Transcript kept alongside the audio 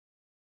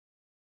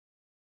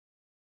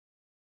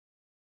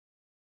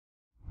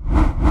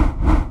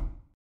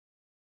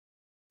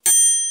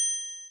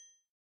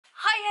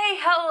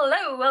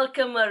hello,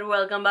 welcome or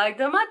welcome back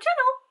to my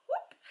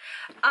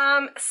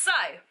channel. So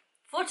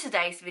for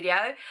today's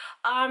video,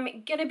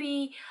 I'm gonna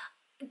be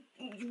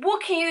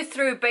walking you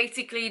through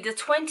basically the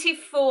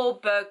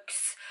 24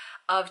 books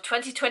of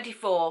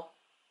 2024.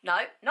 No,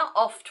 not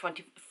of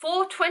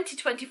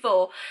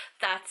 2024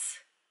 that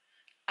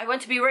I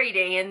want to be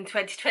reading in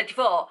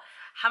 2024.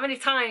 How many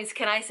times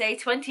can I say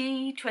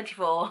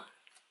 2024?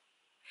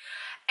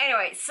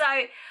 Anyway, so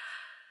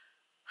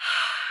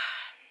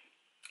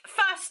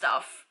first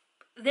off,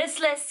 this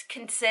list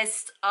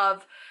consists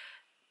of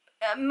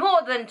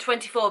more than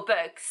 24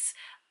 books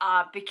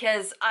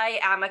because I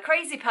am a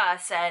crazy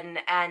person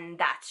and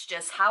that's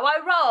just how I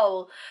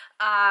roll.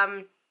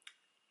 I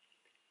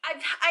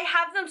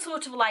have them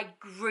sort of like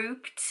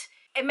grouped.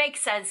 It makes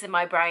sense in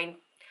my brain.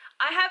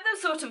 I have them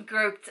sort of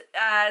grouped,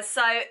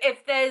 so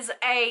if there's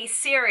a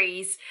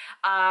series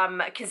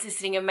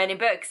consisting of many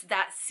books,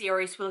 that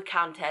series will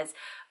count as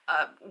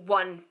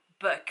one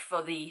book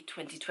for the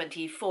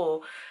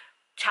 2024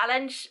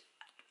 challenge.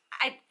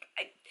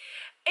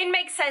 It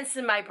makes sense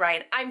in my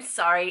brain. I'm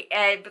sorry,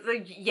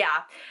 but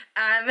yeah.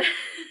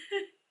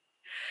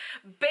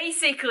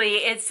 Basically,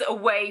 it's a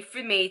way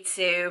for me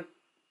to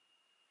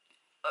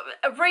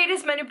read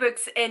as many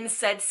books in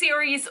said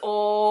series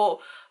or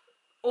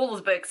all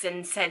the books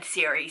in said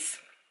series.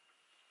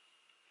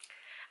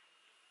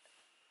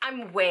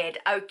 I'm weird,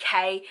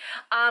 okay?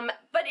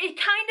 But it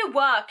kind of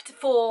worked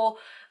for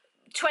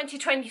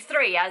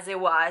 2023, as it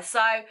were,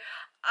 so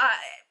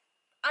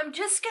I'm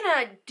just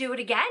gonna do it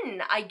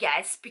again, I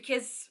guess,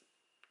 because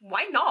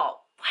why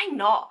not? Why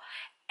not?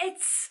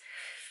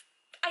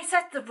 I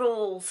set the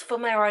rules for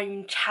my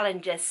own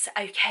challenges,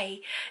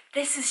 okay?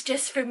 This is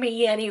just for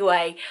me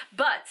anyway.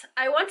 But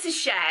I want to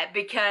share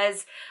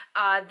because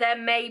there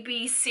may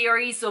be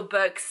series or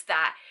books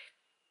that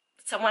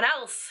someone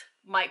else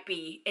might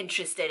be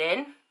interested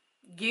in.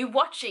 You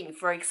watching,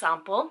 for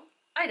example.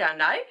 I don't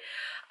know.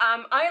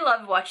 I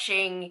love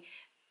watching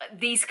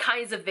these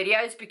kinds of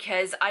videos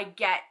because I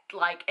get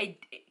like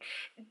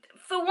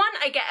for one,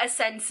 I get a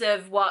sense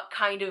of what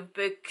kind of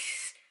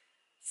books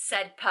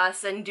said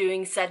person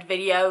doing said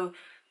video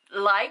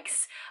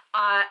likes,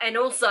 and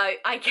also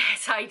I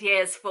get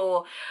ideas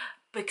for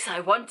books I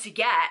want to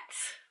get,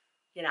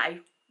 you know,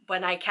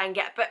 when I can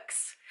get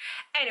books.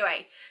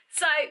 Anyway,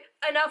 so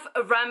enough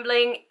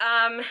rambling.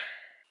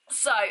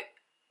 So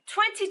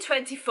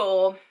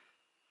 2024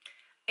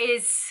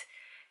 is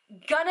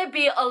gonna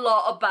be a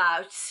lot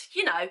about,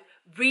 you know,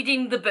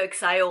 reading the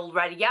books I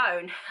already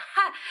own.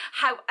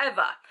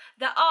 However,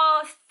 there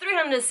are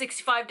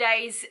 365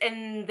 days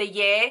in the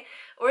year,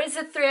 or is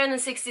it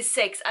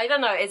 366? I don't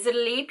know. Is it a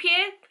leap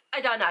year?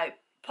 I don't know.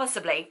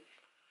 Possibly.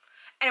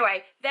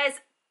 Anyway, there's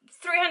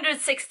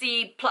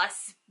 360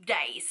 plus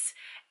days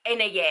in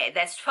a year.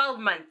 There's 12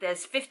 months.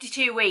 There's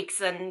 52 weeks,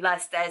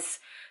 unless there's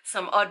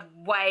some odd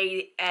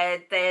way.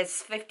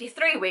 There's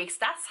 53 weeks.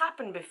 That's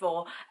happened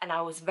before, and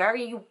I was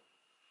very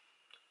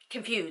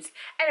confused.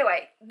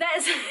 Anyway,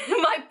 that's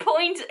my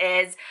point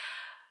is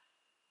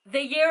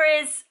the year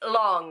is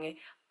long.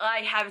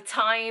 I have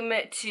time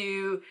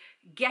to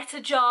get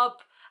a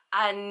job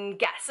and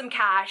get some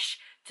cash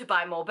to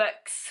buy more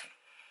books.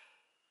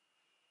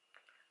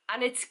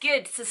 And it's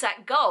good to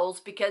set goals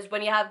because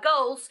when you have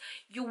goals,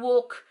 you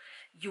walk?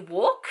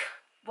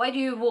 Why do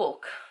you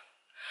walk?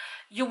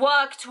 You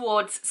work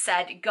towards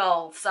said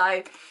goal.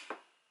 So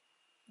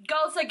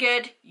goals are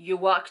good, you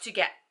work to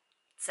get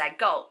said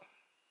goal.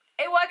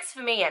 It works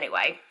for me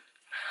anyway.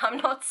 I'm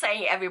not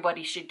saying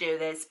everybody should do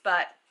this,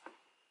 but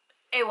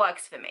it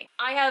works for me.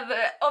 I have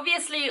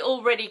obviously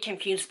already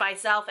confused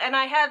myself and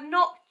I have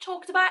not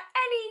talked about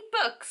any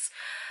books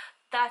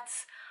that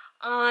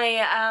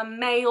I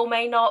may or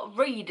may not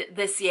read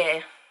this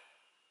year.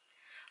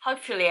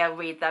 Hopefully I'll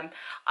read them.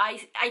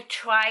 I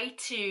try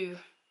to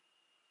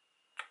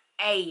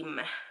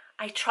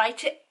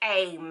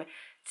aim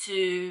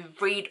to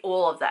read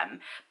all of them,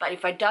 but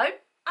if I don't,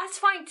 that's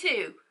fine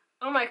too.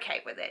 I'm okay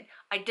with it.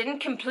 I didn't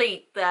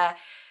complete the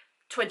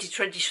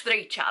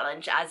 2023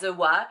 challenge, as it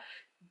were,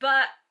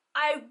 but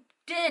I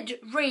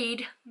did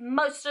read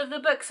most of the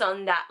books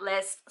on that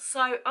list,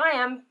 so I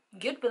am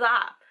good with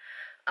that.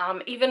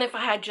 Even if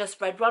I had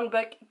just read one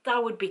book,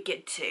 that would be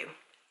good too.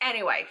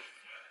 Anyway,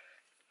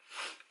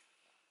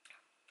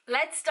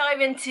 let's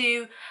dive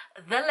into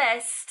the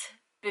list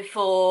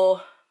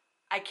before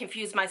I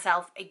confuse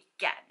myself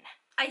again.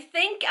 I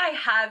think I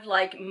have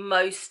like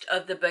most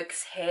of the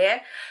books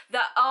here.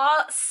 There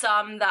are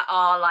some that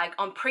are like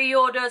on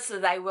pre-order, so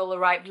they will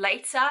arrive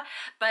later,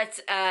 but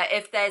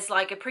if there's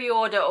like a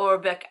pre-order or a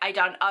book I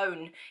don't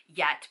own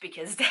yet,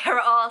 because there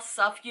are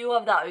so few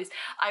of those,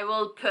 I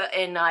will put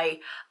in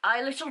a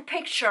little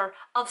picture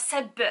of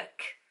said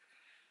book.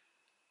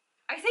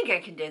 I think I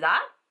can do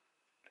that.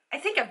 I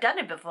think I've done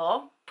it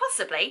before,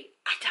 possibly,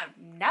 I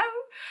don't know.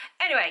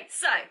 Anyway,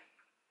 so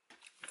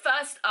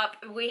first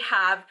up we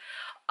have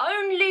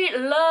Only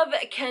Love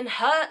Can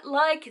Hurt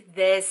Like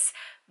This,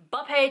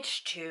 Bob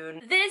H.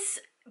 Toon. This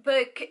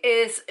book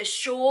is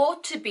sure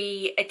to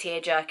be a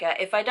tearjerker.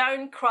 If I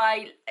don't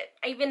cry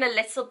even a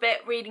little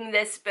bit reading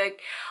this book,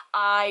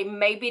 I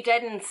may be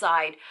dead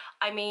inside.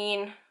 I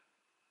mean,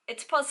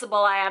 it's possible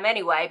I am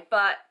anyway,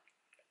 but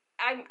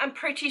I'm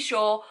pretty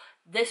sure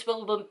this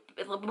will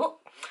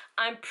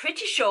I'm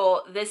pretty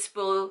sure this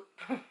will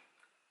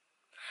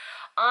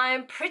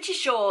I'm pretty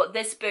sure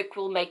this book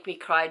will make me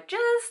cry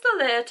just a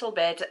little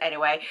bit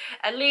anyway.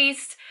 At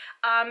least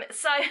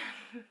so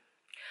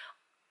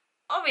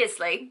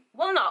obviously,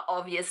 well, not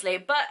obviously,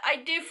 but I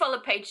do follow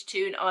Page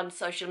Toon on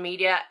social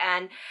media,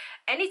 and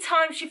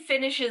anytime she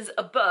finishes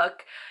a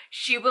book,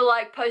 she will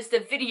like post a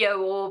video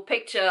or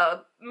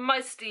picture,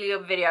 mostly a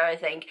video I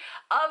think,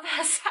 of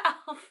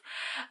herself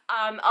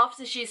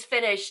after she's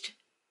finished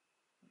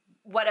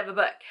whatever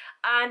book,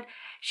 and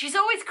she's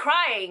always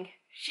crying.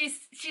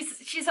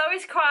 She's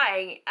always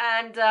crying,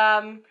 and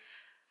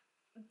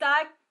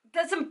that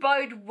doesn't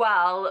bode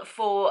well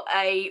for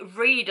a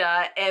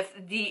reader if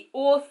the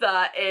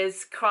author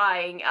is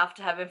crying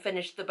after having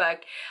finished the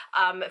book,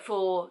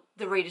 for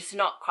the reader to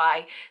not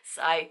cry.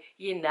 So,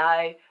 you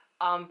know,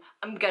 I'm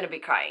gonna be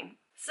crying.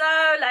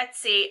 So let's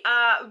see,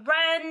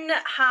 Ren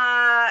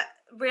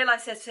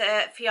realizes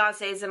her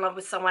fiance is in love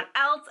with someone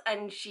else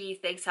and she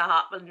thinks her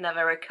heart will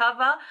never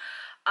recover.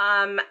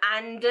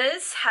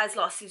 Anders has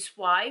lost his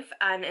wife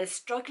and is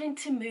struggling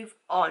to move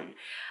on.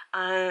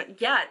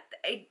 Yeah,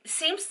 it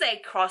seems they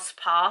cross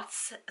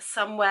paths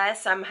somewhere,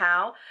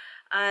 somehow,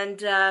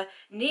 and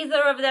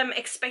neither of them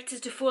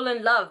expected to fall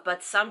in love,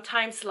 but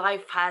sometimes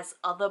life has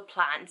other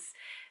plans.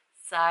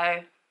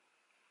 So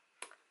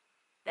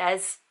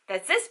there's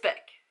this book.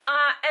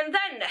 And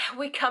then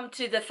we come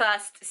to the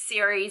first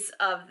series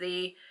of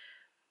the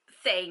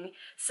thing.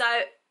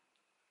 So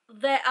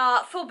there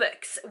are 4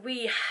 books.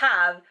 We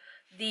have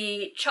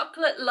the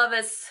Chocolate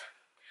Lovers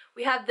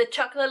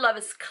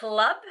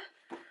Club,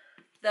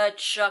 the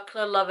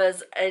Chocolate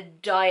Lovers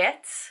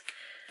Diet,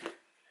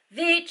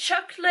 the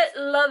Chocolate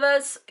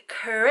Lovers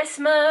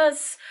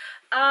Christmas,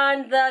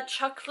 and the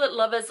Chocolate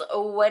Lovers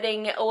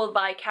Wedding, all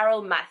by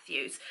Carol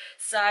Matthews.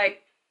 So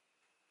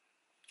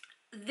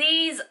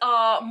these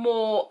are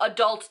more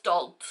adult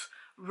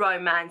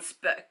romance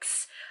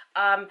books,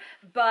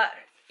 but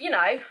you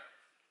know,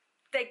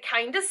 they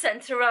kind of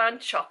center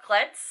around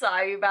chocolate, so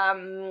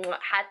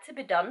had to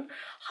be done.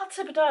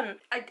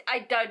 I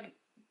don't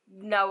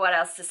know what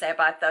else to say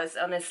about those,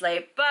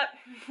 honestly, but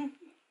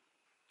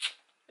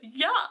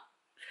yeah.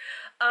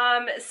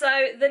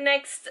 So the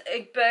next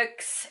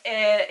books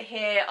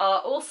here are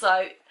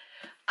also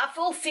a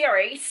full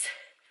series.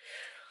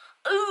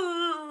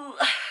 Ooh,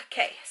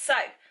 okay, so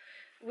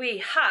we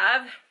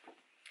have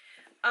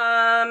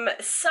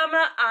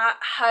Summer at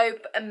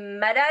Hope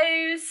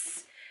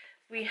Meadows.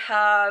 We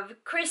have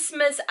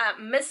Christmas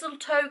at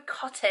Mistletoe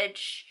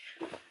Cottage,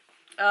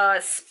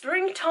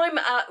 Springtime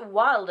at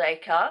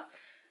Wildacre,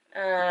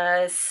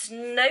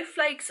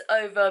 Snowflakes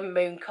over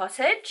Moon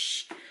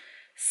Cottage,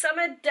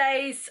 Summer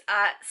Days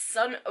at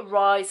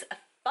Sunrise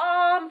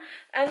Farm,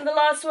 and the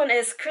last one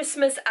is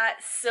Christmas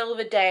at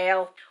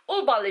Silverdale,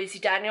 all by Lucy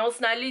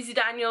Daniels. Now, Lucy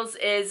Daniels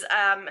is,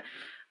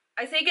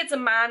 I think it's a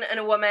man and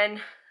a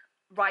woman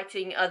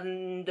writing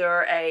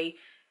under a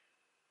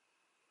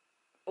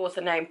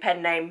author name,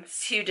 pen name,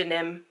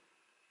 pseudonym.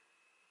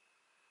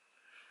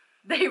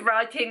 They're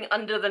writing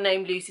under the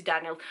name Lucy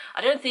Daniels.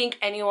 I don't think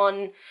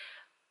anyone,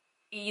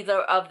 either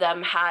of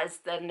them, has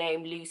the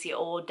name Lucy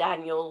or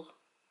Daniel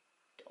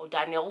or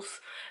Daniels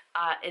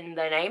in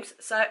their names.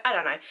 So I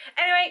don't know.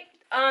 Anyway,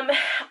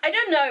 I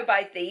don't know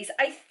about these.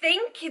 I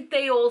think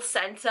they all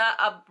center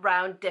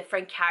around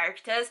different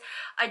characters.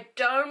 I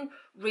don't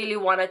really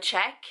want to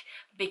check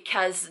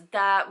because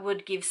that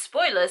would give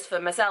spoilers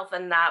for myself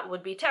and that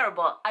would be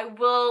terrible. I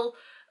will,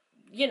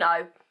 you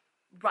know,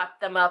 wrap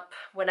them up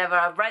whenever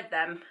I've read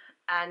them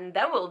and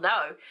then we'll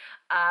know.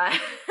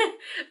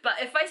 But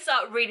if I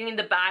start reading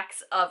the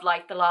backs of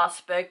like the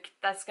last book,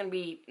 that's gonna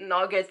be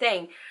not a good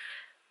thing.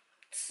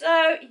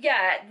 So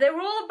yeah, they're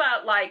all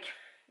about like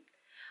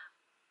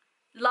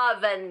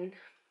love and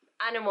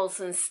animals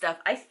and stuff.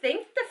 I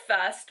think the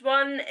first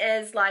one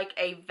is like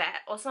a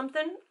vet or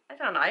something. I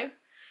don't know.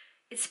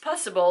 It's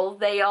possible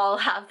they all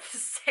have the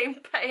same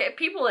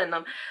people in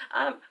them.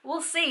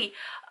 We'll see.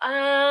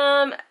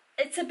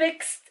 It's a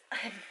big...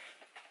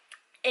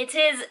 It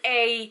is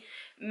a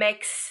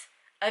mix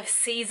of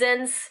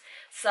seasons,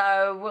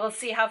 so we'll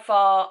see how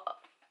far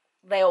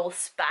they all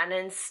span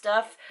and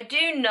stuff. I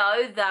do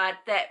know that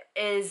there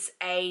is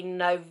a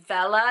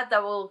novella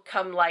that will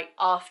come like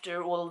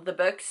after all the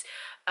books.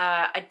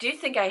 I do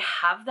think I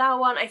have that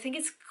one. I think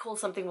it's called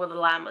something with a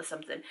lamb or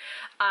something.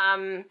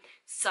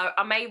 So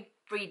I may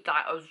read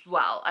that as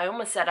well. I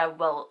almost said I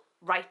will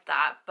write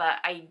that, but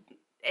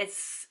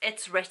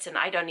it's written.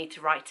 I don't need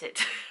to write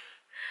it.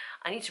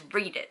 I need to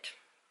read it.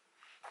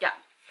 Yeah.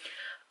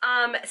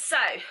 So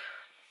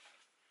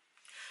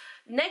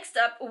next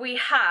up we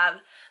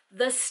have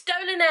The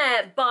Stolen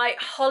Heir by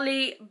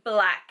Holly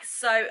Black.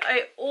 So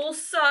I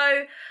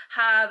also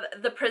have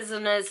The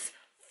Prisoner's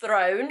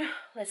Throne.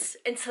 Let's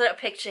insert a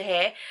picture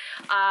here.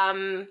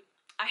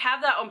 I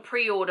have that on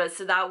pre-order,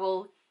 so that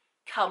will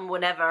come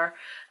whenever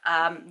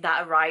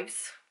that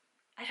arrives.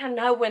 I don't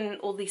know when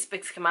all these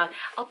books come out.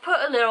 I'll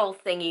put a little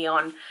thingy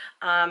on.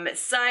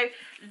 So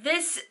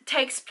this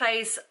takes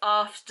place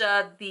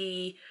after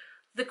the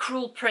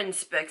Cruel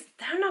Prince books.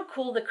 They're not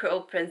called the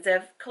Cruel Prince,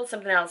 they're called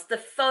something else. The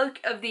Folk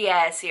of the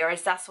Air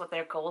series, that's what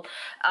they're called.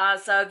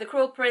 So the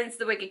Cruel Prince,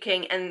 the Wicked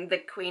King, and the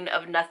Queen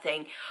of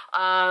Nothing.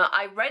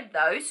 I read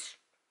those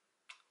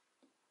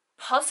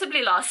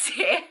possibly last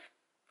year.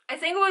 I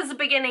think it was the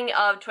beginning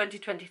of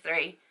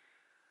 2023.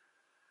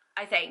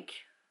 I think.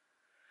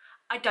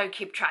 I don't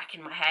keep track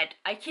in my head.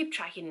 I keep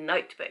track in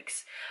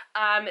notebooks.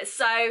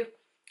 So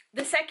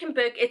the second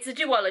book, it's a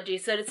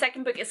duology, so the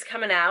second book is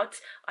coming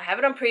out. I have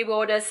it on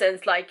pre-order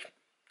since like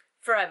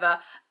forever.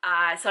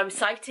 So I'm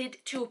excited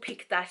to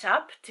pick that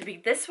up, to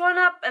pick this one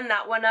up and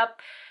that one up,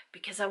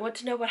 because I want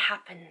to know what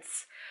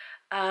happens.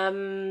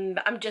 I'm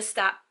just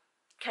that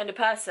kind of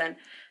person.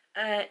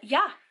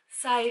 Yeah,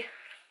 so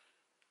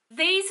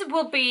these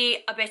will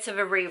be a bit of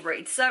a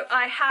reread. So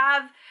I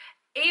have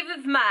Eve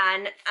of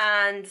Man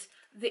and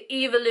The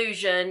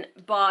Evolution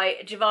by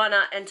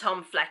Giovanna and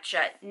Tom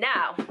Fletcher.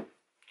 Now,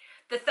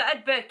 the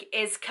third book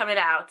is coming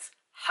out,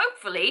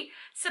 hopefully,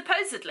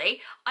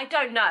 supposedly, I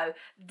don't know.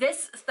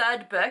 This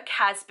third book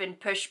has been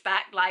pushed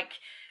back like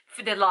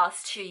for the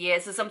last 2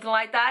 years or something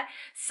like that.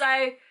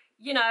 So,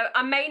 you know,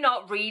 I may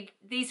not read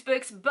these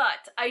books,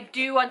 but I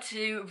do want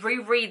to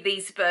reread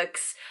these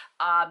books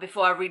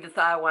before I read the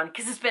third one,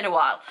 because it's been a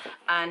while.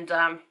 And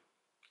I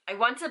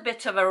want a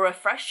bit of a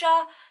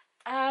refresher.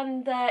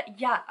 And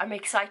yeah, I'm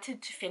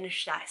excited to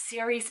finish that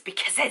series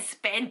because it's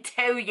been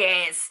 2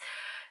 years.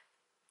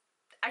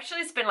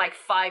 Actually, it's been like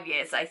 5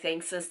 years, I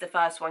think, since the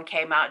first one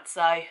came out.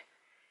 So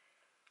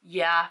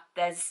yeah,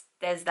 there's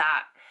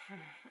that.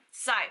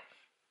 So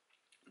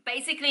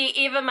basically,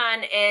 Eve of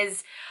Man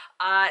is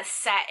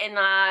set in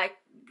a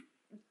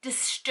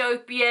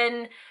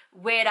dystopian,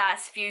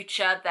 weird-ass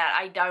future that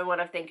I don't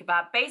want to think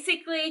about.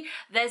 Basically,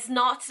 there's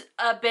not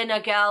been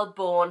a girl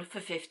born for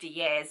 50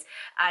 years,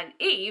 and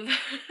Eve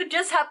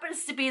just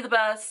happens to be the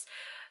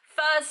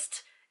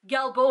first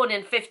girl born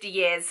in 50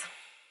 years.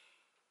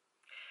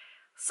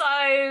 So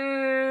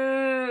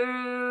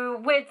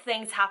weird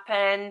things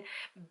happen.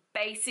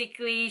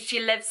 Basically, she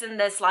lives in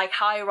this like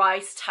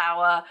high-rise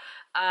tower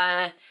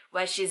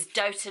where she's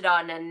doted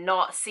on and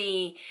not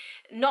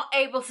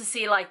able to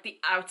see like the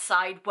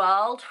outside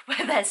world,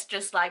 where there's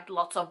just like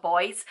lots of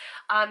boys.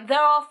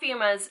 There are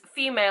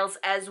females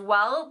as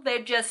well.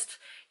 They're just,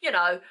 you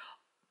know,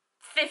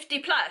 50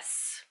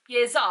 plus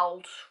years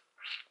old.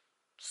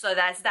 So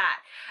there's that.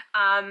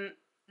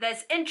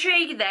 There's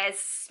intrigue,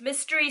 there's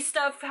mystery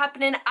stuff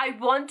happening. I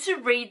want to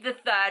read the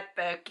third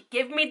book.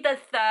 Give me the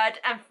third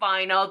and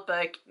final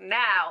book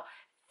now.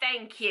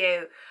 Thank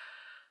you.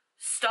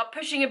 Stop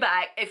pushing it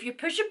back. If you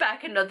push it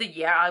back another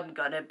year, I'm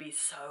gonna be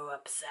so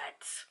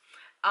upset.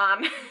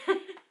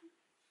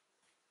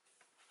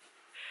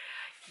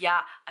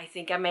 Yeah, I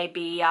think I may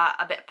be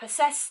a bit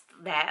possessed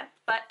there,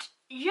 but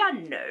you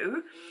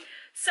know.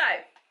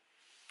 So,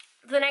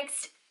 the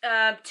next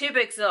 2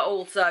 books are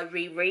also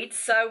rereads.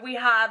 So we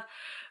have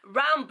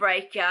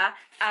Roundbreaker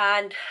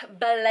and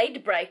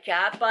Blade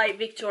Breaker by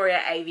Victoria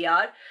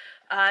Aveyard.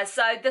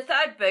 So the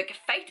third book,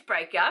 Fate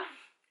Breaker,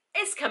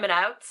 is coming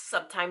out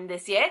sometime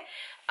this year.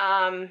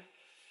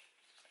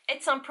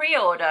 It's on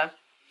pre-order.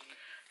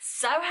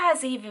 So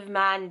has Eve of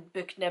Man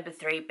book number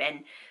 3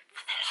 been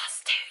for the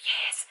last 2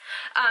 years.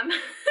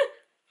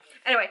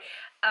 Anyway,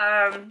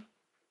 I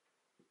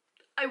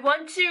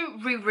want to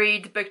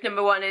reread book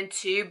number 1 and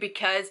 2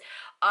 because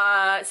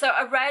so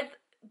I read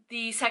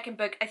the second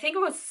book, I think it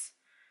was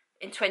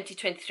in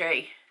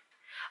 2023.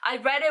 I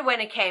read it when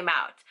it came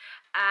out,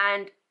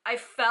 and I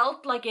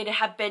felt like it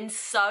had been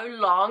so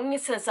long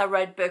since I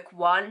read book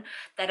 1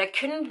 that I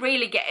couldn't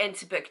really get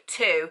into book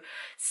 2.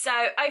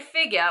 So I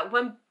figure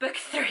when book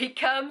 3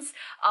 comes,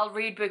 I'll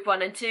read book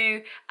 1 and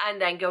 2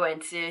 and then go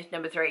into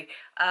number 3.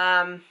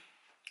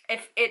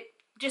 If it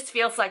just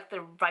feels like the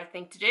right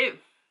thing to do.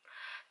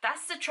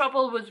 That's the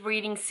trouble with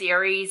reading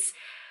series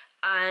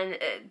and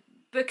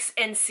books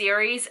in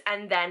series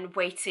and then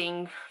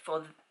waiting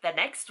for the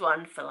next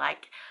one for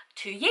like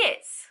 2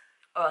 years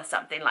or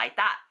something like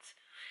that.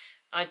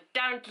 I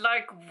don't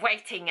like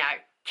waiting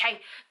out,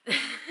 okay?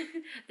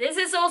 This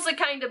is also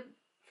kind of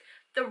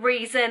the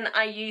reason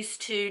I used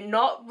to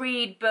not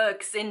read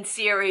books in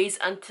series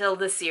until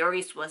the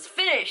series was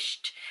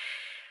finished.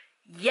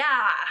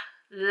 Yeah,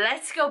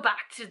 let's go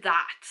back to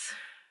that.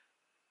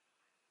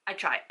 I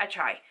try.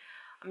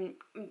 I'm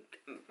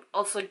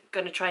also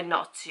gonna try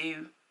not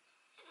to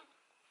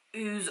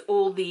ooze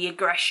all the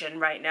aggression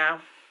right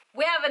now.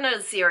 We have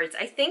another series.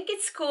 I think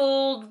it's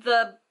called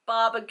the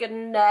Baba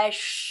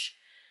Ganesh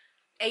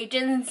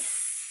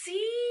Agency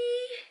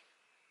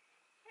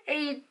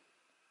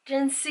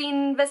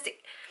Investi.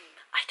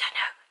 I don't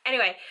know.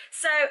 Anyway,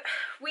 so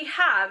we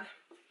have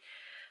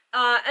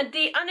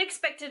The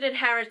Unexpected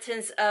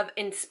Inheritance of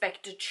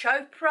Inspector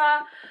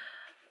Chopra,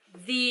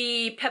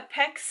 The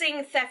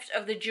Perplexing Theft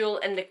of the Jewel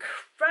and the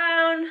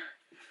Crown,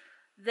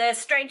 The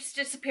Strange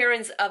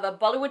Disappearance of a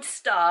Bollywood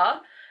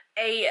Star,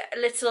 a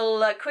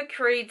little quick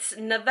reads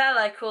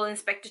novella called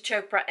Inspector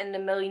Chopra and the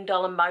 $1 Million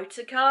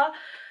Motor Car.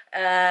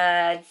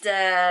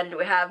 Then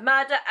we have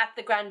Murder at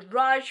the Grand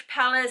Raj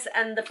Palace,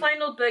 and the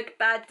final book,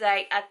 Bad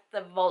Day at the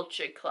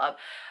Vulture Club.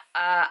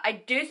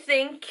 I do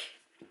think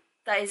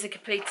that is a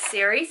complete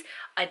series.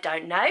 I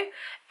don't know.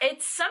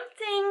 It's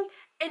something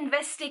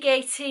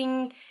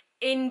investigating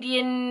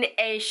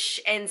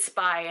Indian-ish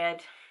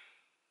inspired.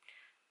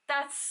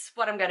 That's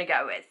what I'm gonna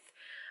go with.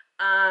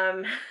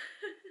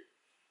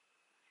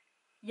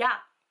 Yeah.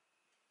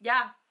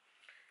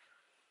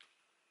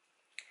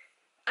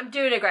 I'm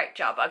doing a great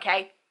job,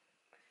 okay?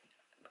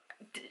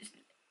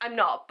 I'm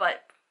not,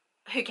 but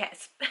who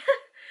cares?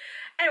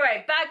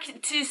 Anyway,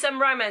 back to some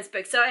romance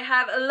books. So I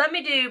have Let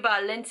Me Do by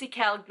Lindsay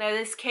Kelk. Now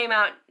this came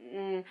out,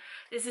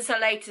 this is her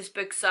latest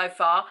book so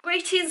far.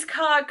 Greetings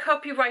card,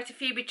 copywriter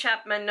Phoebe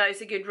Chapman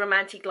knows a good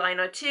romantic line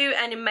or two,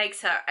 and it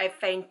makes her a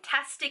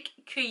fantastic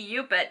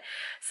Cupid.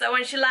 So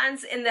when she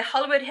lands in the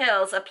Hollywood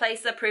Hills, a place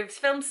that proves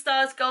film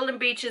stars, golden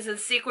beaches and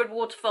secret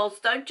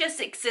waterfalls don't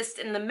just exist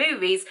in the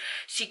movies,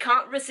 she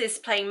can't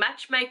resist playing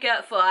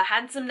matchmaker for her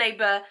handsome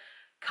neighbor,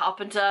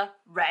 Carpenter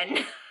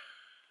Wren.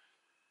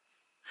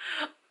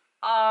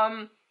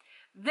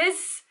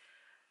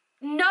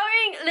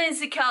 Knowing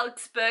Lindsay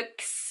Kelk's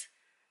books,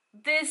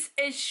 this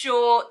is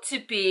sure to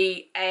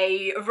be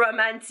a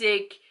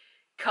romantic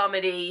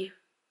comedy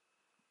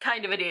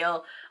kind of a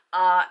deal,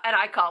 and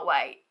I can't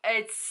wait.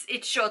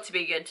 It's sure to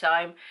be a good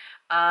time.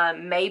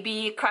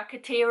 Maybe crack a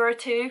tear or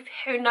two,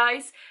 who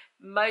knows?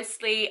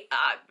 Mostly,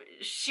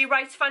 she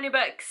writes funny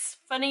books,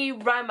 funny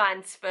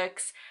romance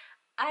books,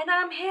 and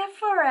I'm here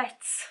for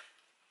it.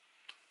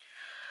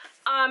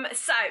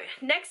 So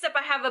next up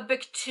I have a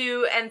book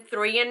 2 and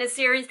 3 in the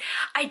series.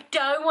 I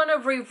don't want to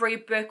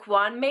reread book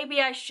 1. Maybe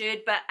I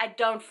should, but I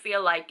don't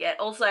feel like it.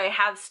 Also, I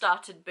have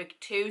started book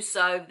 2,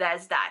 so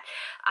there's that.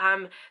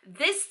 I'm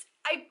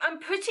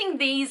putting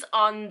these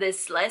on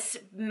this list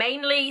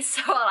mainly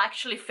so I'll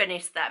actually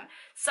finish them.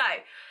 So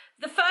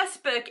the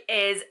first book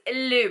is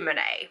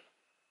Illuminae.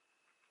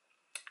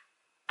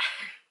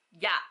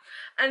 Yeah,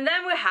 and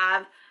then we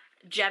have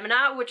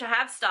Gemina, which I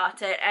have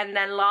started, and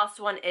then last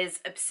one is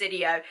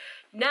Obsidio.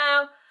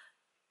 Now,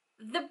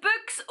 the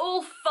books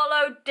all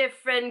follow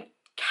different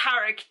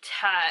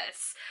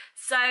characters.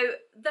 So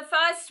the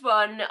first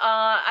one,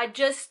 I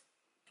just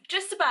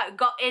about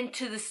got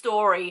into the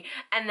story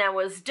and then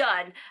was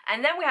done.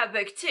 And then we have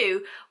book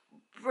 2.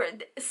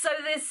 So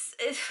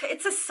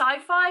it's a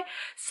sci-fi.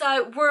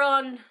 So we're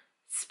on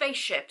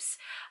spaceships,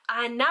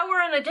 and now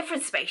we're on a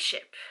different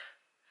spaceship.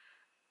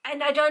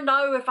 And I don't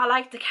know if I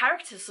like the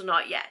characters or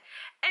not yet.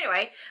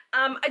 Anyway,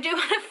 I do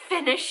want to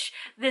finish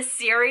this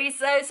series,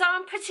 so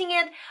I'm putting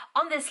it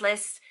on this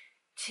list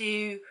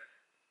to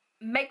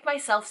make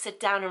myself sit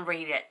down and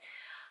read it.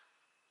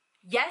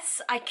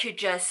 Yes, I could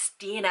just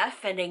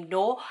DNF and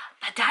ignore,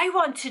 but I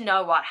want to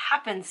know what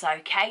happens,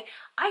 okay?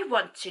 I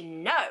want to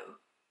know.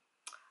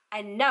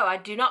 And no, I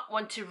do not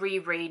want to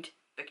reread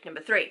book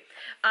number 3.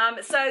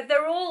 So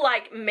they're all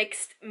like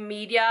mixed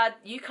media.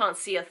 You can't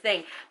see a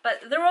thing,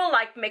 but they're all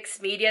like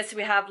mixed media. So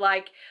we have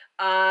like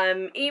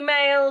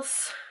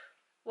emails,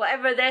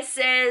 whatever this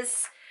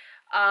is,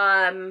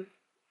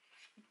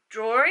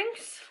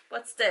 drawings.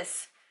 What's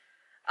this?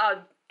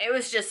 Oh, it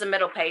was just the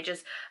middle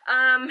pages.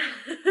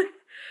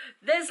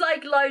 There's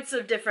like loads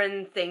of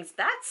different things.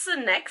 That's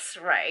an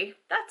X-ray.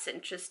 That's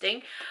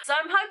interesting. So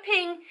I'm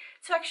hoping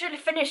to actually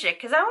finish it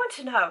because I want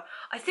to know.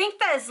 I think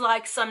there's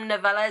like some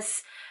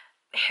novellas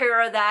here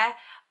or there,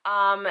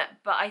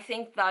 but I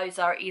think those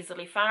are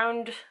easily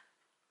found.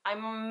 I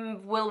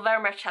will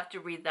very much have to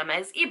read them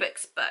as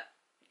ebooks, but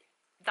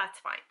that's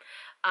fine.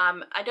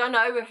 I don't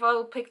know if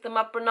I'll pick them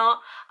up or not.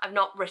 I've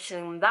not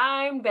written them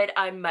down, but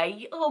I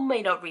may or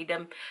may not read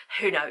them.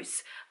 Who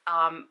knows?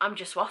 I'm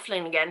just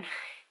waffling again.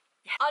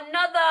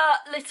 Another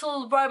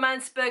little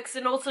romance books,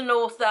 and also an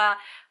author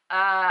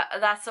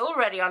that's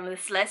already on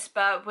this list,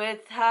 but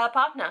with her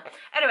partner.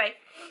 Anyway,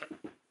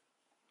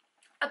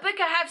 a book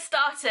I have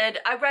started,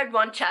 I read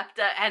one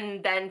chapter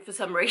and then for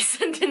some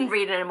reason didn't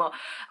read it anymore.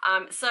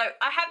 So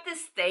I have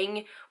this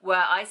thing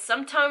where I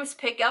sometimes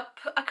pick up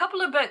a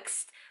couple of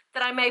books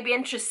that I may be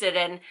interested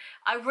in.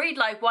 I read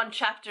like one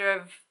chapter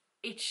of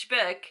each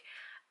book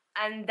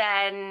and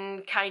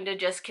then kind of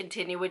just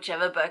continue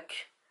whichever book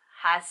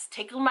has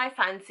tickled my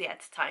fancy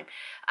at the time.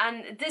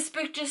 And this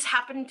book just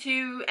happened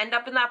to end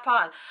up in that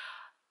pile.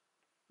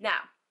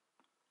 Now,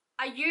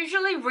 I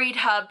usually read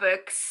her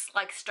books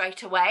like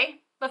straight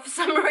away, but for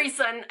some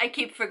reason I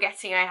keep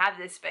forgetting I have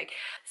this book.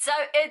 So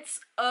it's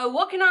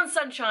Walking on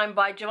Sunshine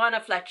by Joanna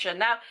Fletcher.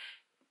 Now,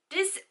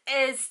 this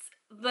is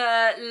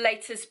the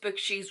latest book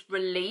she's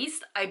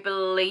released, I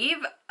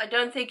believe. I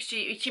don't think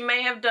she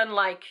may have done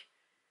like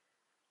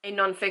a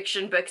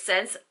non-fiction book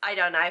since, I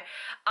don't know.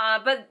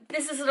 But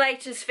this is the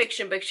latest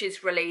fiction book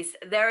she's released.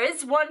 There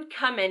is one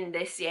coming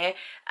this year,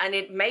 and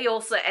it may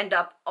also end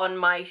up on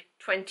my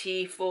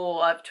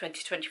 24 of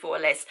 2024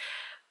 list.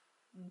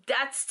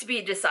 that's to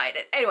be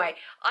decided. Anyway,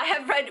 I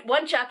have read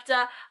one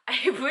chapter.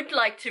 I would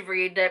like to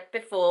read it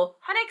before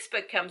her next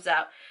book comes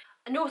out.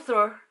 An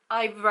author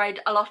I've read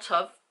a lot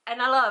of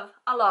and I love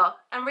a lot,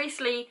 and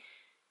recently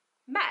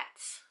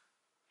met.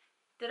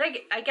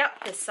 I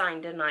got this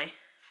signed, didn't I?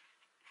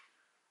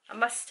 I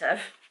must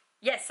have.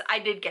 Yes, I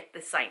did get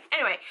this signed.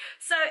 Anyway,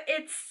 so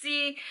it's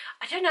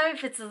I don't know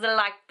if it's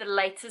the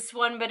latest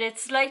one, but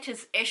it's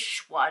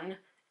latest-ish one.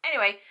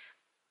 Anyway,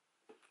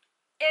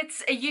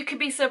 it's You Could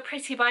Be So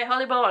Pretty by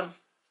Holly Bourne.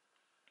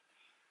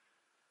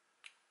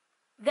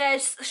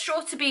 There's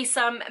sure to be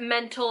some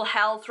mental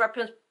health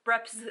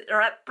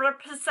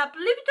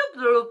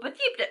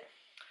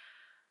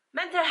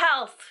mental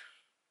health,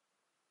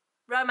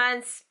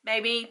 romance,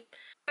 maybe.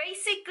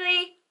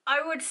 Basically,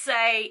 I would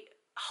say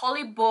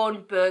Holly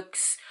Bourne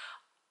books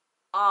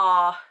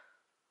are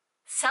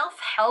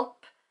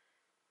self-help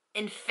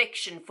in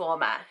fiction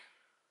format.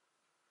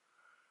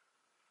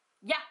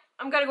 Yeah,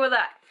 I'm gonna go with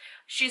that.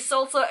 She's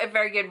also a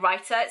very good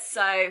writer,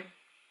 so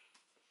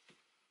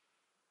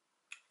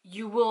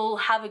you will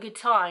have a good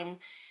time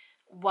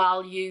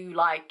while you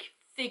like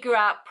figure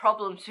out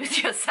problems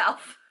with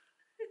yourself.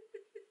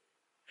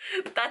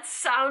 That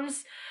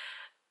sounds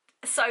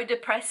so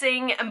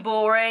depressing and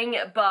boring,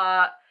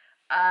 but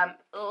a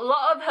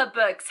lot of her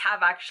books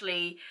have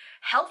actually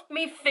helped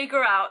me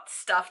figure out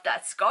stuff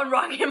that's gone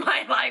wrong in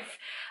my life.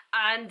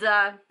 And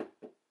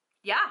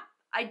yeah,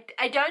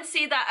 I don't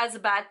see that as a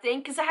bad thing,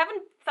 because I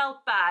haven't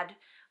felt bad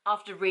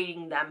after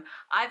reading them.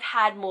 I've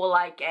had more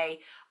like a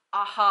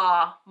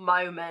aha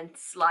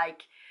moments,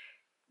 like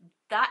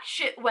that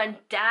shit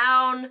went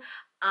down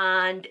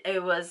and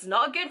it was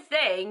not a good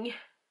thing,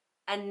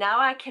 and now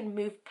I can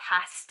move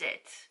past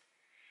it.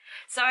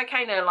 So I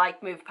kind of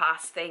like move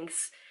past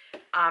things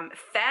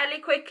fairly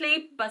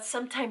quickly, but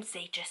sometimes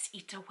they just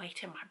eat away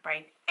to my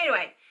brain.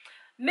 Anyway,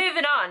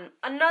 moving on.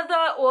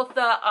 Another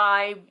author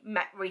I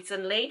met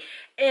recently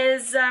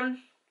is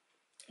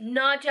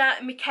Nadia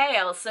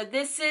Mikhail. So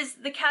this is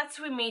The Cats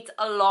We Meet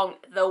Along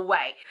the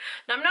Way.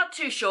 Now I'm not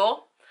too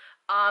sure,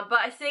 but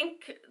I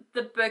think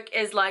the book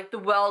is like the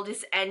world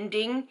is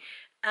ending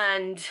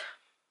and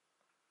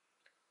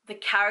the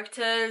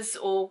characters,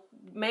 or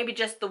maybe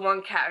just the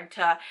one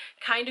character,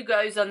 kind of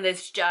goes on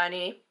this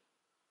journey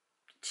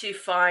to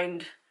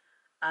find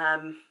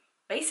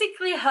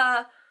basically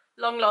her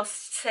long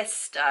lost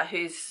sister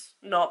who's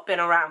not been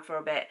around for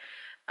a bit.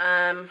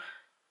 And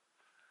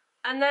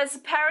there's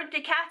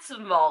apparently cats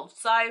involved,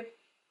 so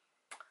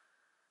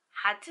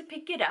had to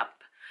pick it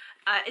up.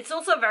 It's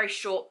also a very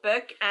short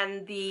book,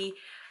 and the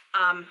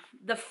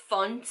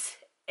font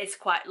is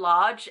quite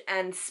large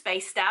and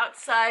spaced out,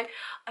 so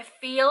I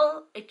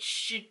feel it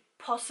should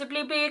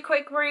possibly be a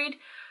quick read.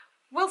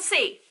 We'll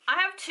see. I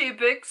have 2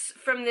 books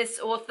from this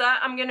author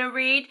I'm gonna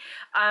read,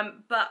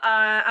 but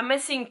I'm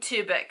missing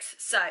 2 books.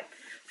 So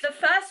the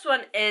first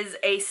one is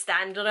a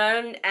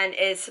standalone and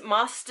is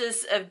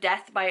Masters of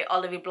Death by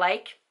Olivia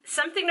Blake.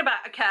 Something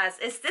about occurs.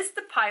 Is this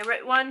the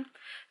pirate one?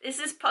 This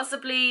is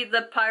possibly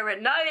the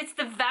pirate. No, it's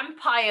the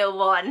vampire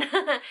one.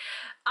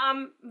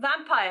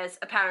 Vampires,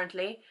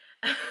 apparently.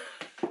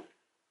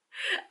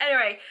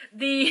 Anyway,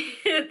 the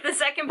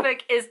second book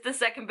is the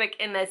second book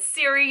in this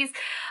series.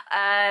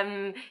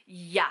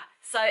 Yeah,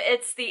 so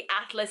it's the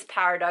Atlas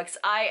Paradox.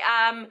 I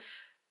am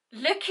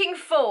looking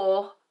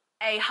for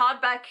a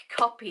hardback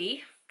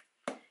copy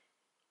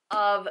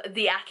of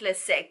the Atlas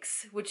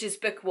 6, which is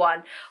book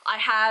 1. I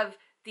have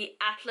the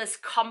Atlas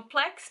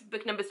Complex,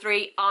 book number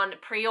 3, on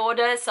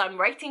pre-order, so I'm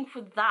waiting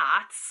for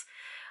that.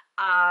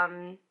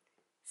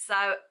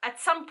 So at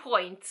some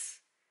point,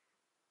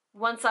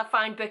 once I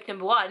find book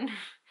number 1,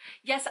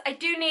 yes, I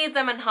do need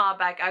them in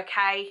hardback,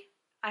 okay?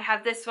 I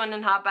have this one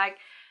in hardback,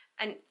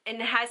 and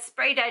it has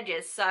sprayed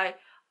edges, so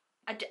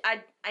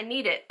I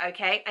need it,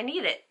 okay? I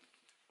need it.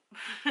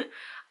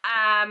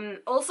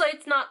 Also,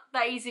 it's not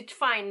that easy to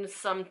find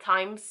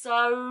sometimes,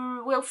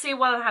 so we'll see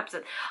what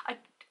happens.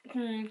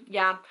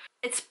 Yeah.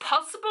 It's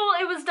possible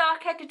it was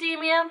Dark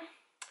Academia.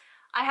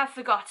 I have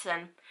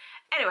forgotten.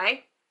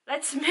 Anyway,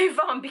 let's move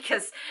on,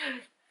 because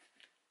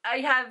I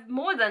have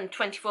more than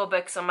 24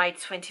 books on my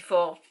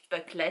 24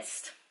 book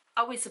list.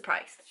 Always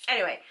surprised.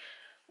 Anyway,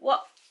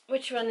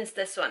 which one is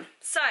this one?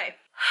 So,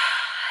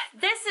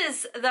 this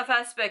is the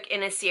first book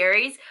in a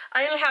series.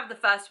 I only have the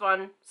first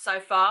one so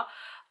far.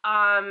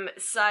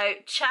 So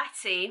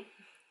Chatty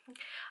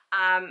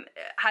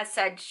has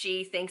said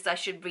she thinks I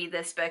should read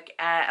this book,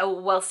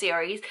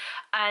 series,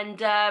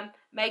 and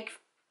make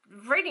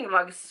reading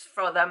vlogs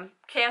for them.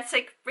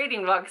 Chaotic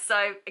reading vlogs,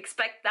 so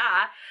expect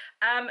that.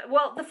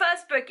 Well, the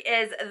first book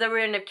is The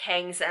Ruin of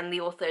Kings, and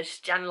the author is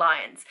Jen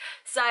Lyons.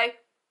 So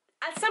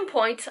at some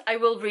point I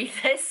will read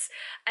this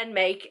and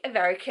make a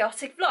very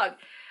chaotic vlog.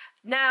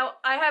 Now,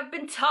 I have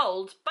been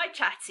told by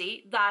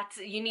Chatty that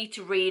you need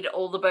to read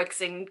all the books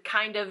in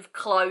kind of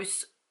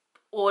close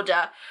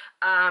order,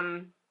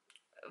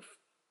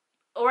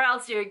 or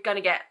else you're gonna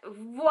get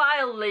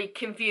wildly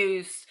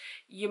confused.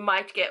 You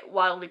might get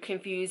wildly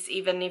confused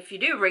even if you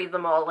do read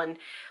them all in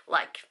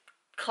like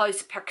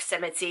close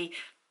proximity.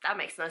 That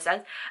makes no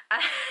sense.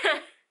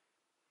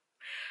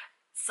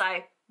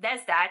 So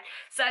there's that.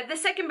 So the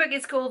second book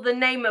is called The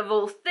Name of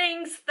All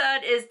Things.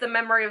 Third is The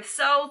Memory of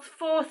Souls.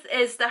 Fourth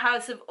is The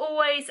House of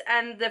Always.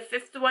 And the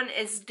fifth one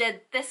is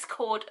The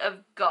Discord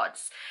of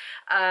Gods.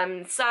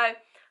 So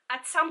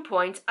at some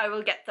point I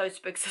will get those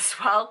books as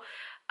well.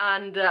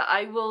 And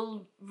I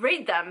will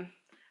read them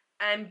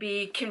and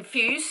be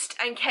confused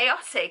and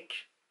chaotic.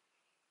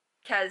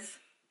 Because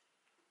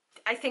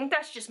I think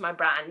that's just my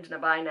brand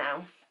by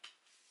now.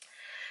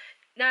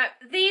 Now,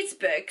 these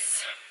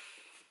books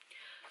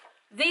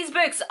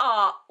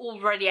are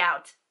already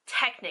out,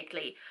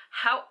 technically.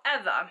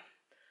 However,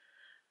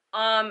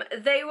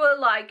 they were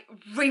like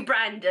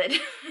rebranded.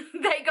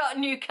 They got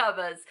new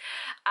covers.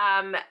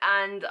 And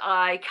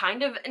I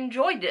kind of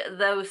enjoyed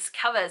those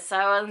covers.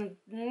 So,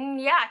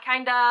 yeah, I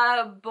kind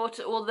of bought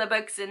all the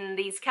books in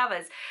these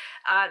covers.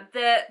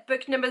 The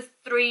book number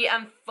 3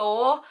 and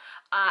 4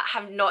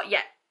 have not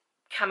yet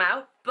come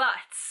out, but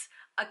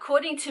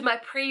according to my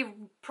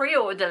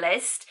pre-order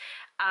list,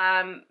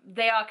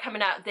 they are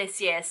coming out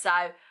this year, so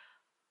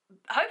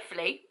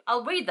hopefully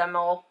I'll read them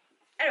all.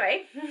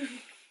 Anyway,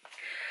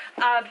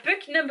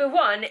 book number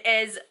 1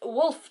 is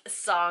Wolf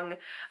Song,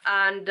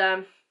 and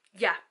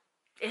yeah,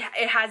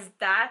 it has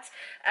that.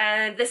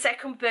 And the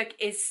second book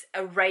is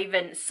A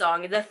Raven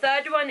Song. The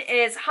third one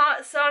is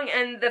Heart Song,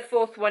 and the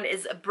fourth one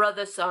is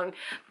Brother Song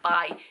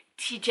by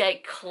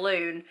TJ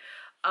Klune.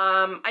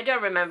 I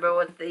don't remember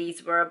what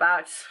these were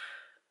about.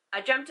 I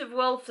Dreamt of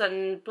Wolves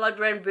and Blood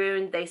Red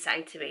Moon, they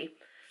sang to me.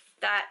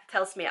 That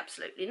tells me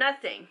absolutely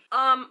nothing.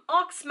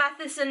 Ox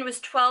Matheson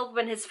was 12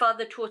 when his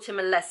father taught him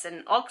a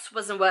lesson. Ox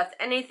wasn't worth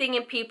anything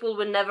and people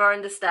would never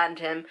understand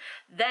him.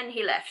 Then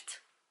he left.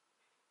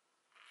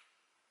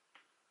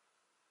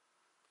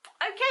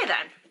 Okay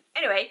then.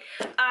 Anyway,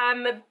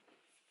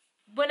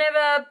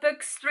 whenever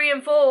books 3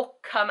 and 4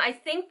 come, I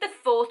think the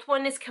fourth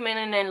one is coming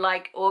in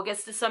like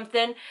August or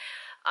something.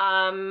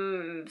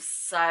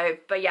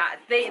 But yeah,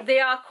 they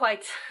are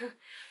quite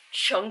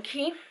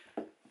chunky.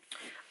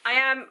 I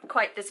am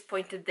quite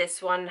disappointed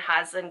this one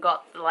hasn't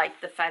got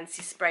like the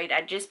fancy sprayed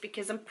edges,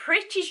 because I'm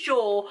pretty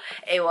sure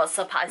it was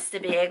supposed to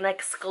be an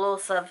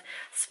exclusive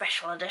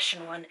special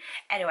edition one.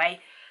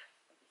 Anyway,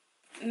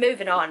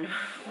 moving on.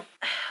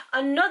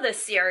 Another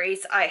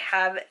series I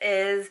have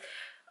is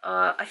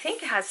I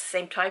think it has the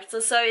same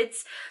title, so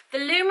it's The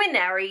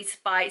Luminaries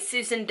by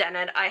Susan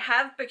Dennett. I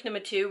have book number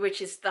 2,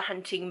 which is The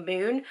Hunting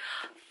Moon.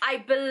 I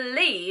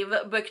believe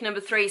book number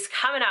 3 is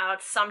coming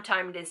out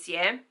sometime this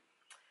year.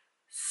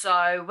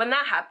 So when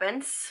that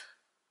happens,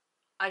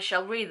 I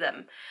shall read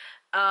them.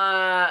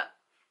 I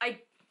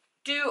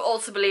do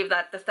also believe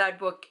that the third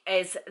book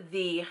is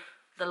the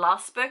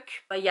last book.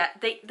 But yeah,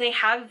 they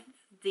have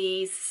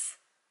these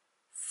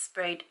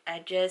sprayed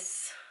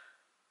edges.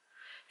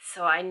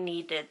 So I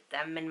needed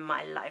them in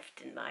my life,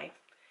 didn't I?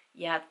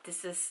 Yeah,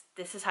 this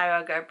is how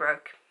I go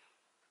broke.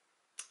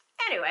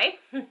 Anyway,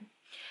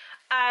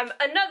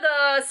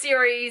 another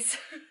series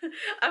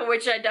on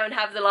which I don't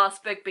have the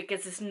last book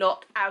because it's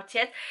not out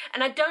yet,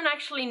 and I don't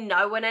actually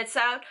know when it's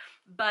out,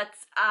 but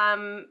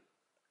I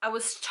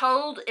was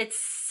told it's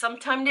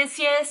sometime this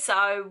year,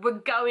 so we're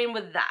going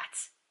with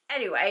that.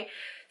 Anyway,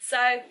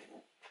 so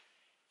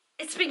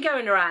it's been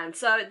going around.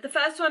 So the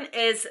first one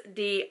is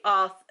The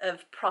Art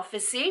of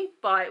Prophecy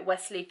by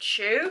Wesley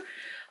Chu,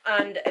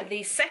 and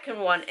the second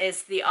one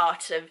is The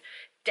Art of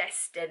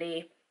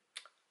Destiny.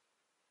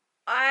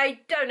 I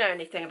don't know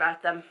anything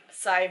about them,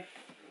 so,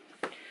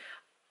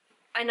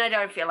 and I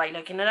don't feel like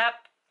looking it up.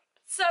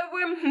 So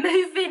we're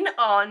moving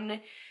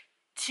on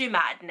to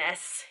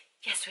madness.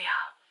 Yes, we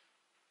are.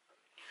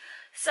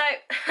 So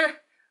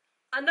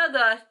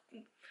another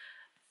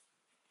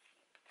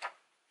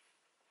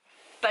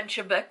bunch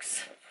of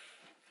books.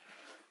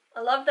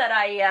 I love that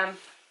I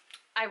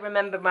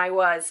remember my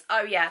words.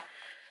 Oh yeah,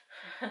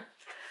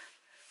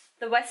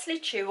 the Wesley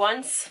Chu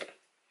ones.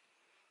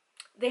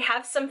 They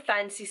have some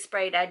fancy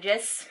sprayed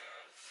edges.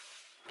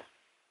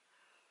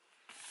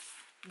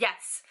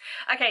 Yes.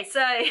 Okay,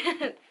 so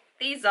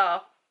these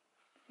are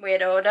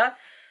weird order.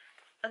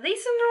 Are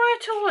these in the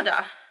right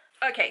order?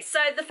 Okay, so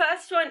the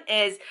first one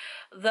is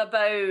The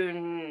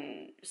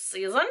Bone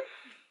Season.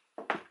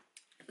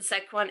 The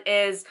second one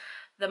is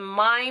The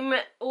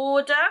Mime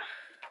Order.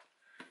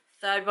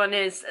 Third one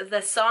is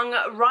The Song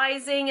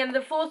Rising, and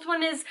the fourth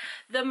one is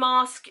The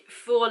Mask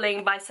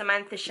Falling by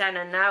Samantha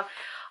Shannon. Now,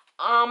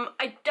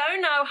 I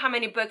don't know how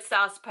many books there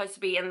are supposed to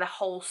be in the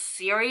whole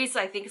series.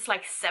 I think it's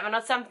like 7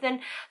 or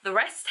something. The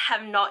rest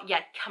have not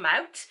yet come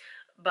out,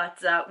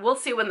 but we'll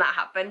see when that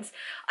happens.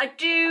 I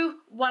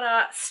do want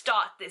to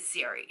start this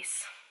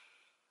series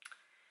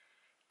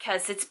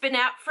because it's been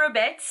out for a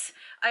bit.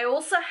 I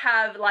also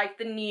have like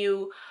the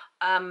new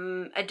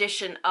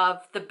edition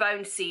of The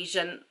Bone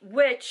Season,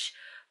 which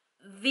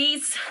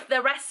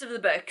the rest of the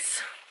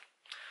books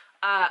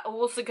are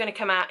also going to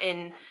come out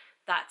in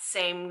that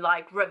same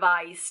like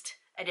revised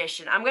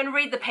edition. I'm going to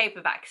read the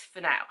paperbacks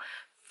for now.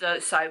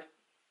 So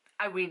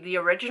I read the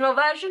original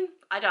version.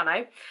 I don't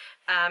know.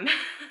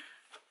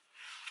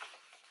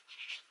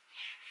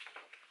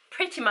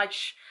 Pretty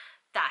much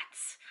that.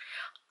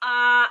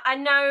 I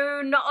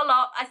know not a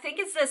lot. I think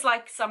there's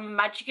like some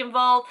magic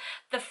involved.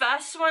 The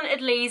first one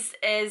at least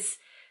is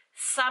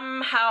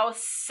somehow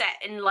set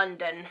in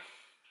London.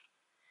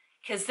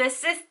 Because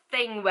there's this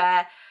thing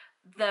where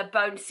the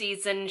bone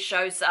season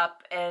shows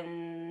up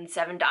in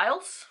Seven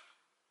Dials.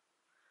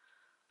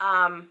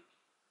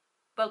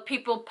 Well,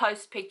 people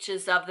post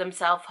pictures of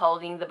themselves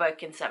holding the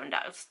book in Seven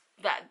Dials.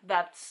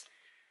 That's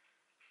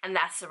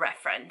a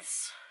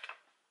reference.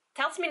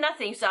 Tells me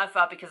nothing so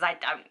far because I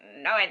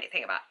don't know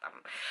anything about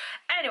them.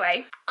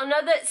 Anyway,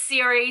 another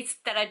series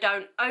that I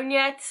don't own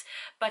yet,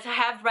 but I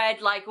have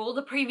read like all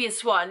the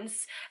previous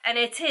ones, and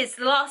it is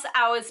The Last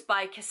Hours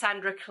by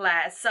Cassandra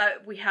Clare. So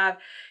we have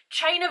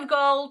Chain of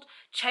Gold,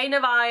 Chain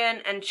of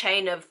Iron, and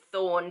Chain of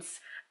Thorns.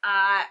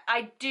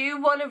 I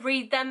do want to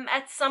read them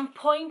at some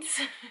point.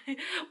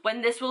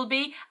 When this will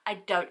be, I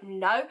don't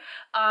know.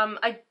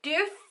 I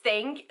do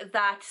think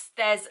that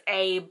there's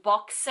a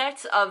box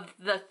set of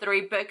the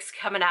 3 books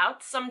coming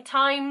out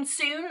sometime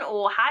soon,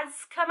 or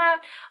has come out.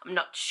 I'm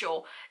not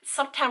sure.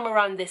 Sometime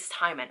around this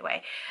time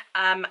anyway.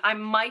 I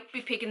might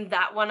be picking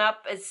that one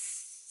up as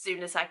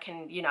soon as I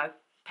can, you know,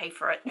 pay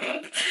for it.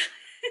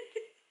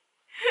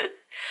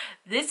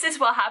 This is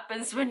what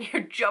happens when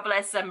you're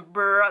jobless and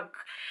broke.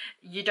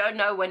 You don't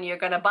know when you're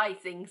gonna buy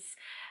things.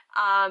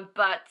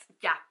 But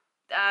yeah,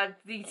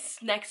 these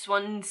next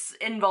ones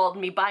involved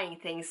me buying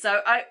things.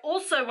 So I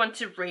also want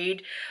to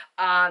read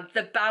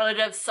The Ballad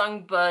of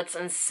Songbirds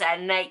and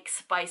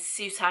Snakes by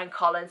Suzanne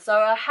Collins. So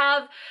I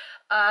have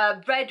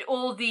read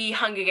all the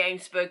Hunger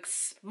Games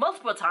books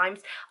multiple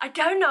times. I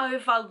don't know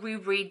if I'll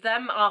reread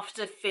them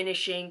after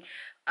finishing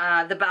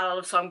The Ballad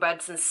of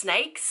Songbirds and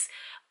Snakes.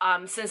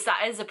 Since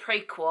that is a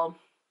prequel,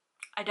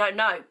 I don't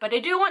know. But I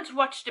do want to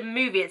watch the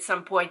movie at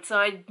some point, so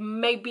it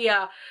may be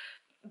a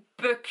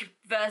book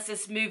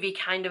versus movie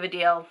kind of a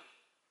deal.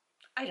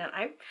 I don't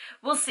know.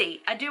 We'll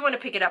see. I do want to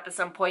pick it up at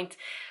some point.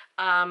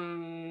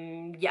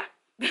 Yeah.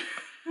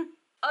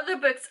 Other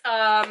books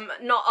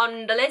not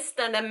on the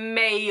list and that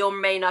may or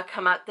may not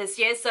come out this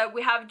year. So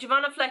we have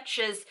Giovanna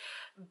Fletcher's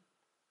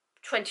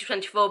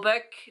 2024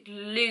 book,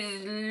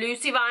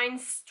 Lucy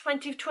Vine's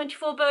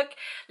 2024 book,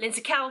 Lindsay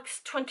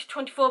Kelk's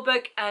 2024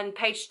 book, and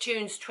Paige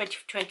Toon's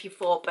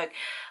 2024 book.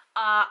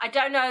 I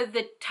don't know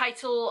the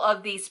title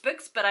of these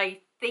books, but I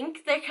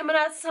think they're coming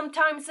out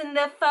sometimes in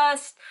their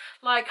first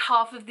like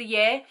half of the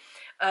year,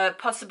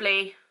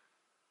 possibly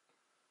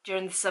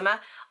during the summer.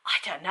 I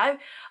don't know.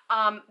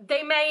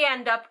 They may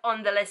end up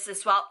on the list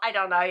as well. I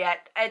don't know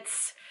yet.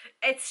 It's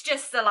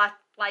just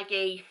like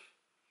a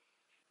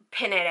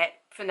pin in it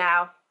for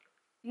now.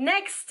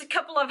 Next, a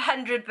couple of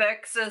 100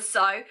 books or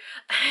so,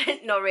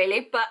 not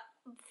really, but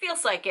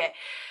feels like it,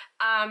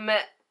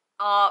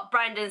 are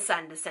Brandon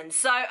Sanderson.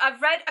 So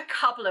I've read a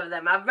couple of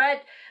them. I've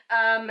read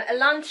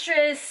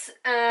Elantris,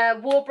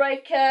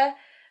 Warbreaker,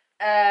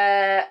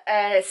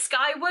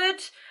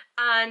 Skyward,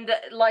 and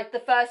like the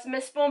first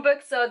Mistborn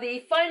book, so The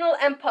Final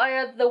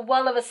Empire, The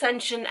Well of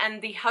Ascension, and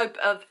The Hope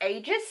of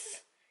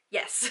Ages.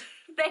 Yes,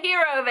 The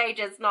Hero of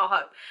Ages, not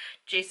Hope.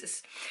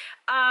 Jesus.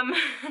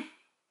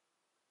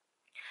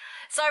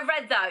 So I've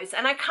read those,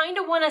 and I kind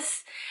of want to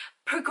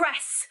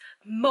progress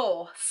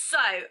more. So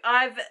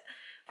I've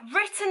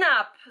written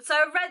up, so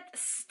I read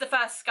the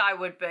first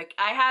Skyward book.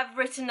 I have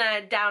written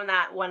down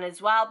that one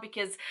as well,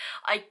 because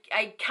I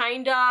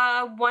kind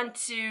of want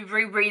to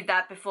reread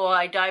that before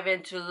I dive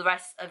into the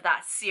rest of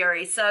that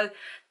series. So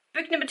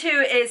book number 2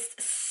 is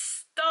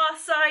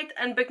Starsight,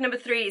 and book number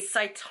 3 is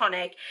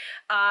Cytonic.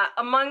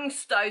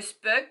 Amongst those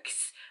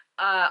books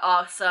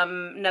are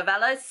some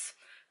novellas,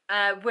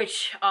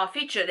 which are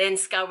featured in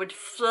Skyward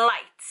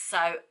Flight.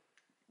 So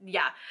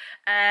yeah,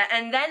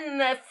 and then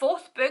the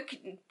 4th book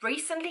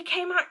recently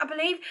came out, I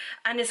believe,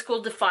 and it's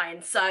called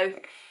Defiance. So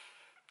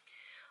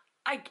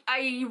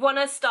I want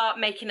to start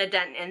making a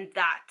dent in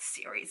that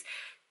series.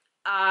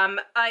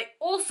 I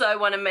also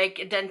want to make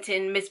a dent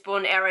in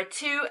Mistborn Era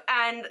 2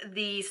 and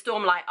the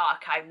Stormlight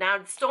Archive. Now,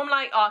 the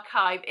Stormlight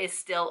Archive is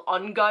still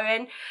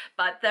ongoing,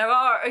 but there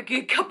are a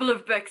good couple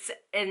of books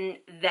in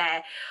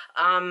there.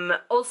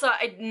 Also,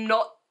 I'm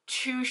not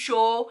too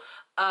sure,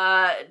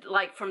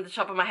 like from the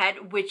top of my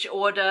head, which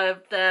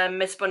order the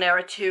Mistborn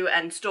Era 2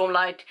 and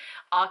Stormlight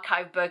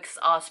Archive books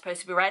are supposed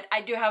to be read.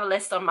 I do have a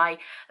list on my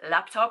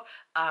laptop,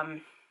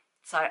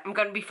 so I'm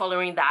going to be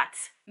following that.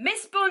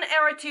 Mistborn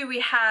Era 2,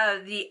 we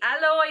have The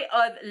Alloy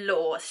of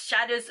Law,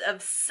 Shadows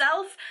of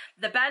Self,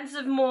 The Bands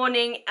of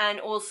Mourning, and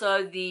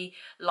also The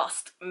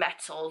Lost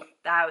Metal.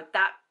 Now,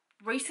 that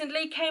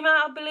recently came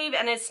out, I believe,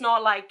 and it's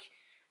not like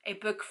a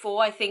book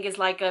 4, I think is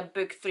like a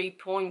book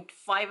 3.5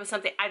 or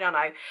something, I don't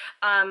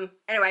know.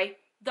 Anyway,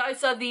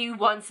 those are the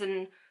ones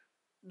in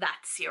that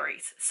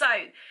series. So,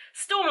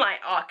 Stormlight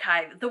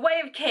Archive, The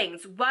Way of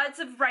Kings, Words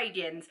of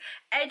Radiance,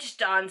 Edge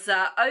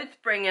Dancer,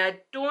 Oathbringer,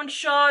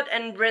 Dawnshard,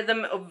 and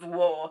Rhythm of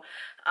War.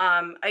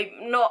 I'm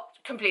not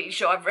completely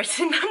sure I've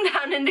written them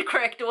down in the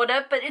correct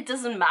order, but it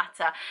doesn't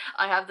matter.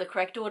 I have the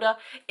correct order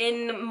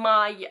in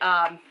my,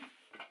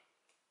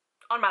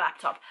 on my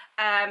laptop.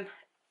 And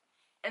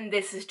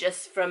this is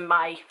just from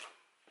my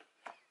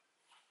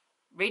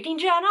reading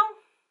journal.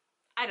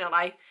 I don't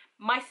know,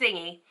 my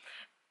thingy.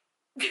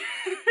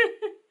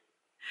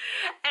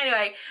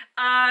 Anyway,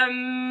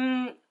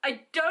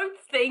 I don't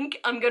think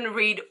I'm gonna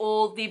read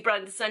all the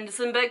Brandon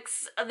Sanderson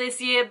books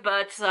this year,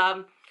 but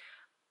I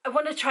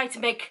want to try to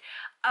make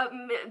a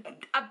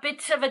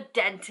bit of a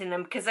dent in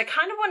them, because I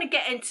kind of want to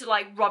get into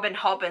like Robin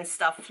Hobb and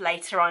stuff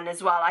later on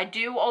as well. I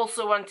do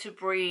also want to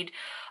read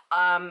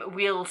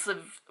Wheel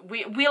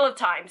of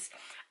Times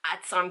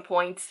at some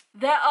point.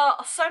 There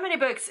are so many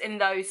books in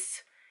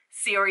those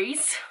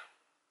series.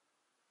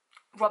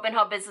 Robin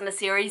Hobb isn't a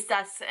series,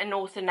 that's an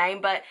author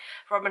name, but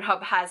Robin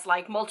Hobb has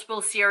like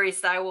multiple series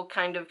that will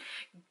kind of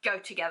go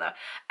together.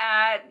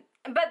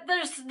 But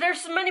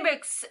there's many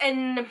books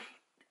in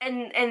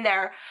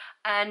there,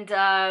 and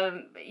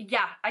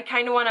yeah, I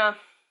kind of want to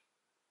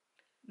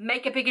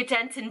make a bigger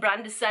dent in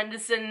Brandon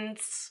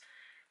Sanderson's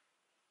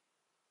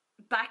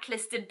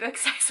backlisted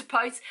books, I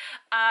suppose,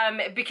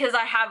 because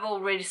I have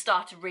already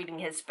started reading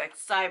his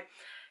books. So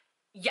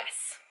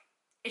yes,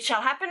 it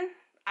shall happen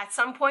at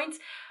some point.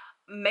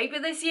 Maybe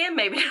this year,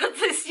 maybe not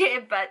this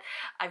year, but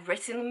I've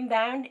written them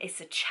down.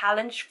 It's a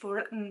challenge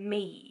for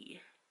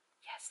me.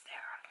 Yes, there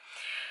are.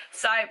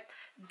 So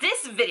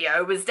this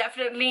video was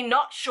definitely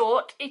not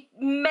short. It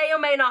may or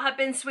may not have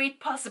been sweet,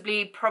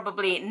 possibly,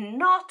 probably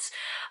not.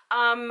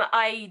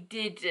 I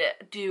did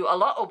do a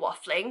lot of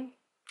waffling,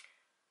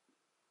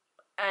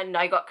 and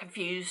I got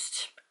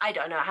confused. I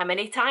don't know how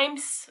many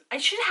times. I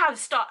should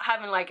start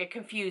having like a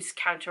confused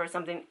counter or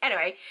something.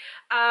 Anyway,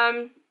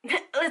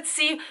 let's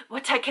see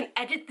what I can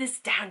edit this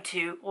down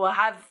to, or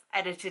have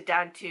edited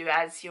down to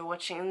as you're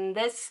watching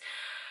this.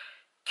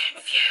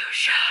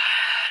 Confusion.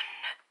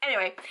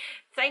 Anyway,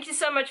 thank you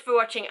so much for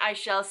watching. I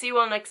shall see you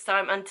all next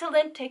time. Until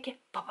then, take care.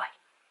 Bye-bye.